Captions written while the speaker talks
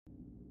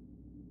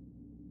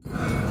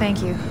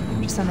Thank you.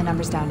 Just send the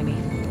numbers down to me.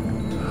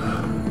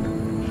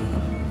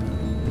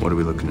 What are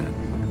we looking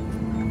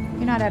at?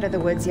 You're not out of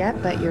the woods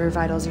yet, but your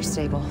vitals are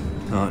stable.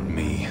 Not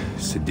me.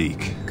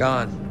 Sadiq.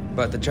 Gone.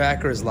 But the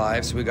tracker is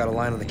live, so we got a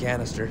line on the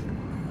canister.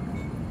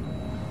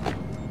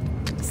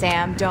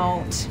 Sam,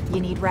 don't. You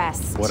need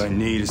rest. What I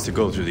need is to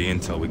go through the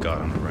intel we got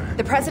on Iran.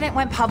 The president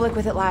went public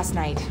with it last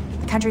night.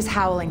 The country's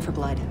howling for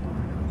blood.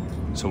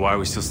 So why are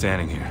we still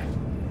standing here?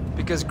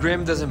 Because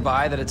Grimm doesn't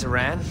buy that it's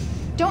Iran?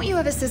 Don't you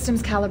have a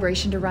systems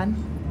calibration to run?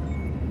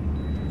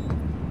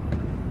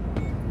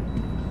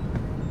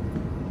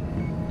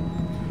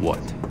 What?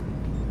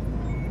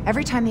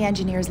 Every time the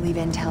engineers leave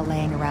intel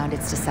laying around,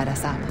 it's to set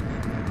us up.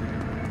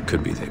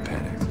 Could be they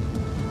panicked.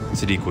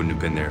 Sadiq wouldn't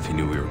have been there if he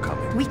knew we were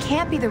coming. We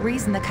can't be the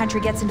reason the country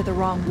gets into the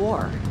wrong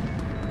war.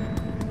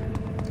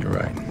 You're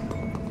right.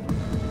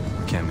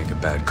 Can't make a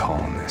bad call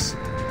on this.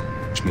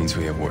 Which means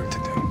we have work to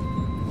do.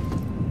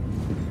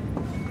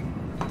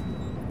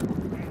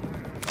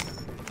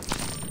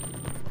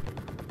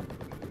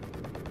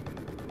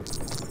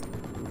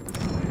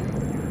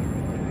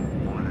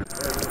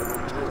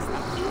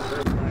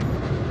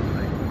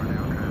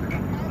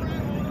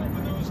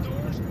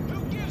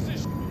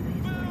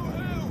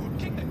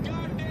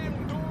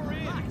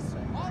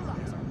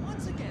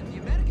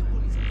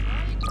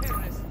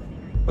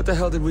 What the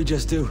hell did we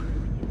just do?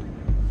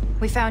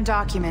 We found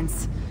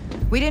documents.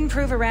 We didn't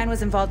prove Iran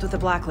was involved with the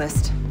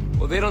blacklist.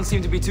 Well, they don't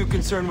seem to be too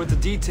concerned with the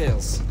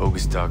details.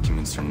 Bogus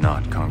documents or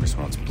not, Congress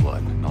wants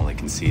blood, and all they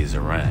can see is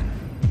Iran.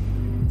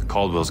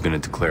 Caldwell's gonna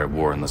declare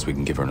war unless we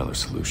can give her another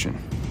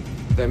solution.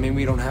 That mean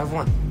we don't have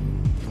one?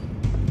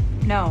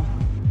 No.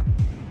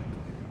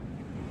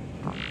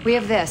 We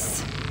have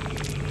this.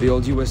 The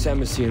old U.S.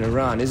 Embassy in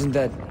Iran, isn't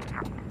that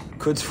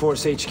Quds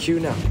Force HQ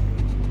now?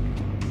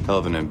 Hell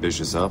of an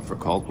ambitious op for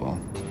Caldwell.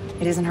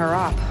 It isn't her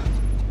op.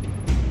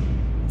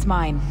 It's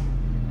mine.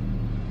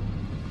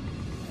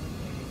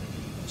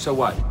 So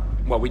what?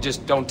 What, we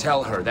just don't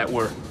tell her that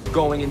we're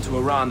going into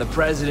Iran, the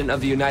President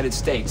of the United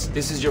States?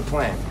 This is your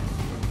plan?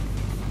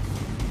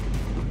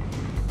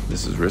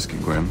 This is risky,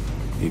 Grimm.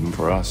 Even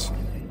for us.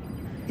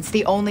 It's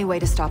the only way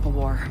to stop a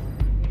war.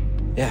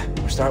 Yeah,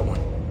 or start one.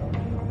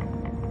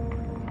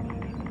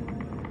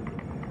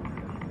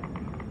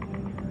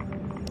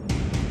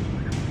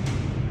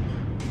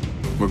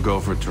 We're go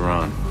for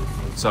Tehran.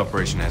 This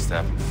operation has to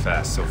happen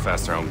fast, so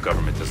fast our own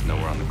government doesn't know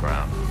we're on the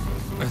ground.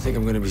 I think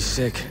I'm gonna be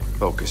sick.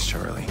 Focus,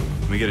 Charlie.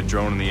 Can we get a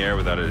drone in the air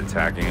without it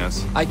attacking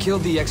us? I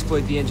killed the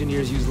exploit the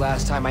engineers used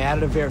last time. I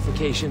added a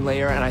verification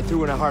layer, and I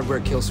threw in a hardware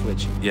kill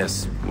switch.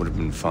 Yes, would have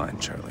been fine,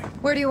 Charlie.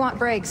 Where do you want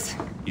Briggs?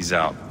 He's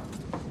out.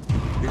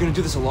 You're gonna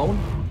do this alone?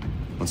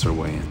 What's our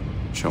way in?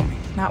 Show me.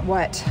 Not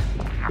what.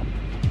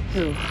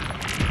 Who?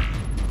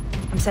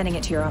 I'm sending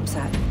it to your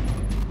OPSAT.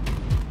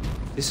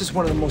 This is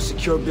one of the most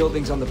secure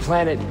buildings on the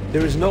planet.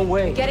 There is no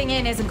way. Getting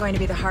in isn't going to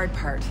be the hard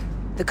part.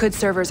 The Quds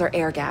servers are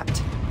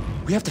air-gapped.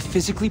 We have to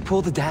physically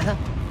pull the data?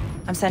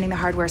 I'm sending the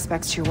hardware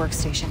specs to your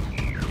workstation.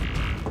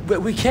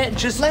 But we can't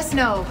just... Less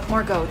no,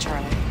 more go,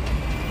 Charlie.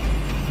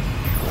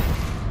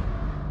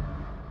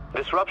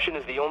 Disruption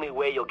is the only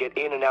way you'll get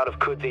in and out of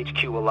Quds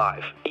HQ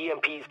alive.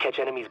 EMPs catch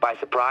enemies by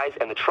surprise,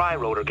 and the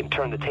tri-rotor can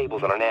turn the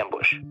tables on an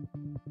ambush.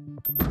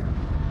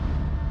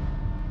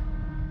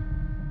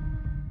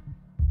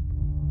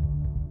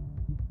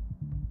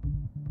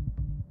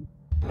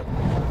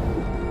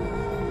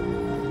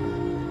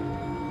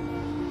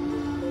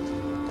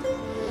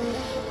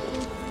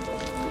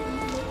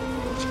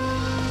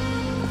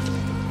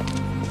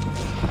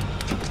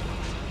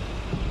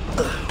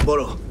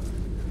 برو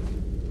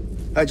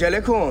عجله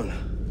کن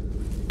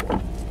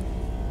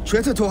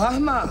چته تو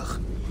احمق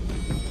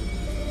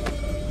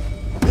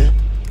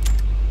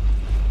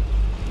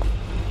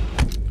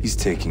He's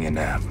taking a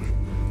nap.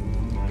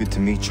 Good to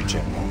meet you,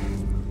 General.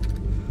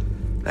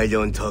 I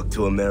don't talk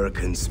to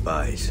American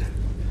spies.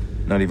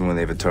 Not even when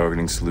they have a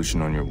targeting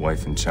solution on your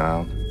wife and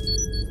child?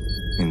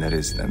 I mean, that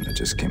is them that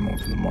just came home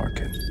from the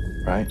market,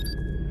 right?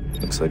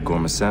 Looks like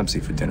Gorma Sabzi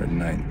for dinner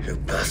tonight. You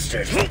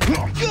bastard.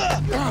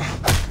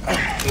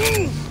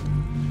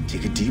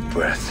 Take a deep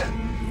breath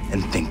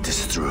and think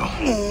this through.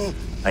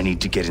 I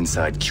need to get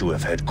inside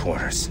QF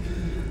headquarters.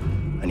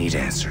 I need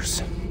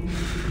answers.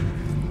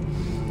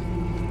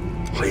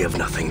 I have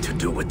nothing to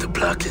do with the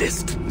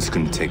blacklist. It's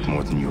gonna take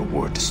more than your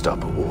word to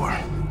stop a war.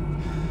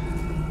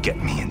 Get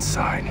me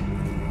inside.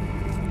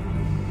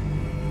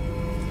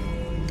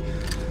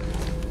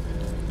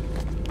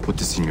 Put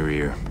this in your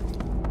ear.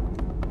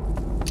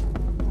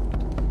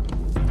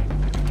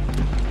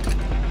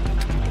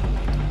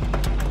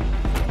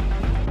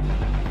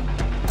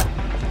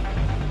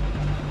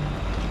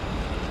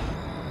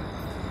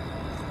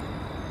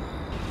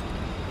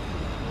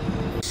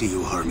 See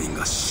you harming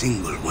a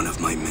single one of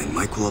my men,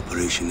 my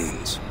cooperation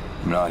ends.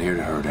 I'm not here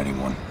to hurt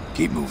anyone.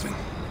 Keep moving.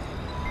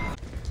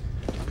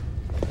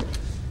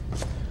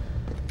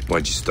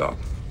 Why'd you stop?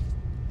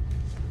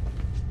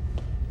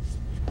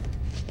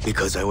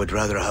 Because I would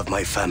rather have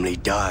my family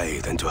die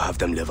than to have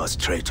them live as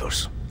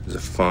traitors. There's a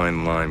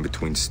fine line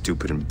between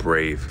stupid and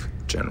brave,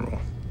 General.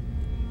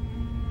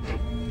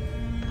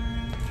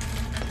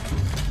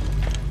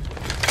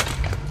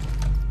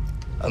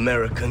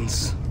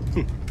 Americans,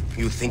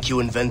 you think you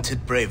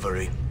invented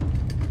bravery?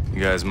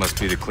 You guys must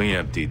be the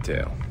cleanup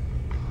detail.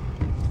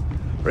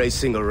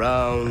 Racing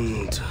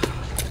around,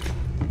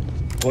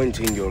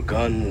 pointing your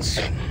guns,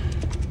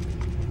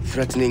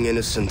 threatening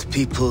innocent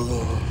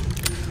people.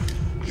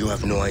 You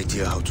have no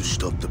idea how to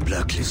stop the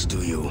Blacklist,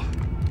 do you?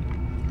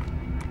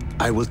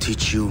 I will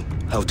teach you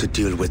how to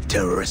deal with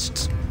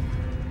terrorists.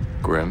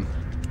 Grim?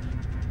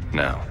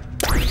 Now.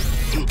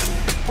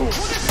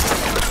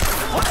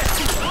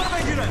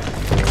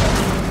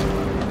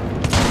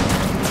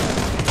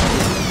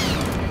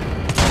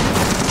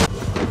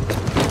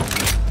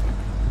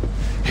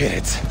 Hit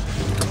it.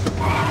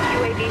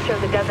 UAV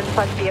shows a dozen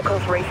plus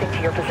vehicles racing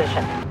to your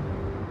position.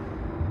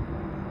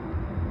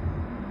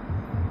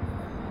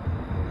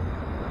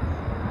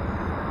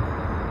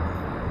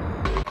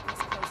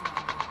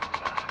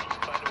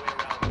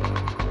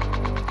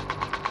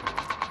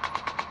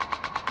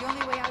 The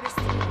only way out is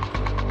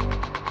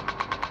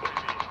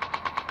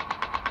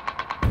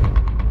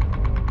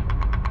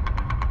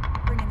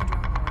bring in the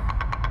drone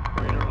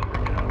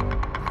lower.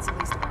 That's the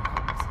least of our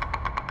problems.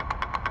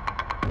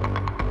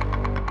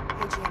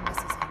 AGM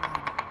missiles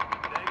online.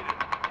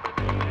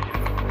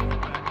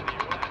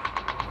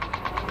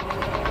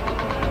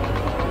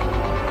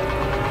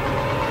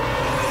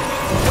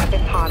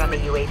 Weapon pod on the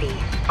UAV.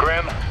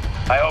 Grim,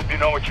 I hope you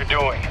know what you're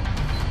doing.